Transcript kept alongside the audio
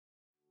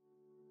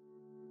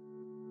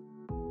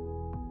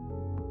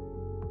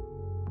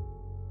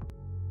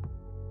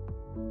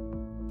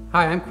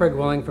Hi, I'm Craig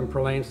Welling from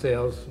Perlane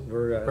Sales. We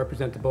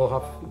represent the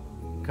Bollhoff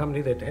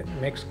company that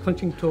makes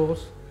clinching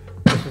tools.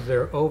 This is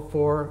their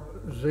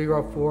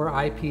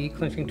 0404 IP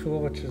clinching tool,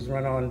 which is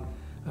run on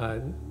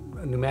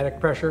pneumatic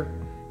pressure,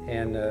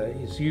 and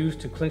is used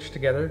to clinch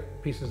together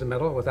pieces of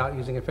metal without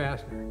using a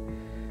fastener.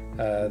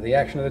 The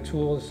action of the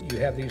tool is you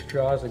have these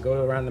jaws that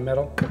go around the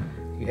metal.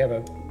 You have a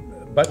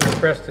button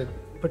pressed that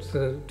puts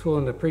the tool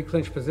in the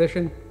pre-clinch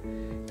position.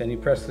 Then you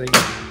press the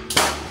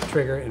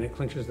trigger and it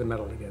clinches the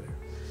metal together.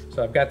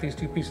 So I've got these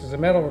two pieces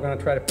of metal. We're going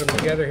to try to put them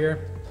together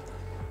here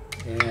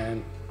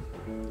and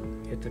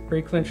hit the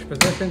pre-clinch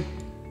position.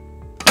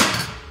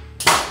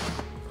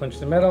 Clinch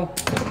the metal,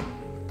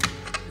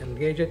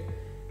 engage it,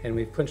 and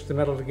we've clinched the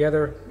metal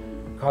together,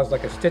 caused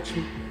like a stitch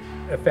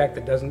effect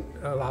that doesn't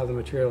allow the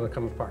material to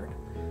come apart.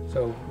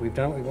 So we've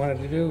done what we wanted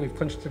to do. We've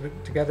clinched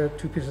together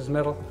two pieces of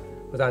metal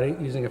without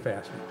using a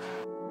fastener.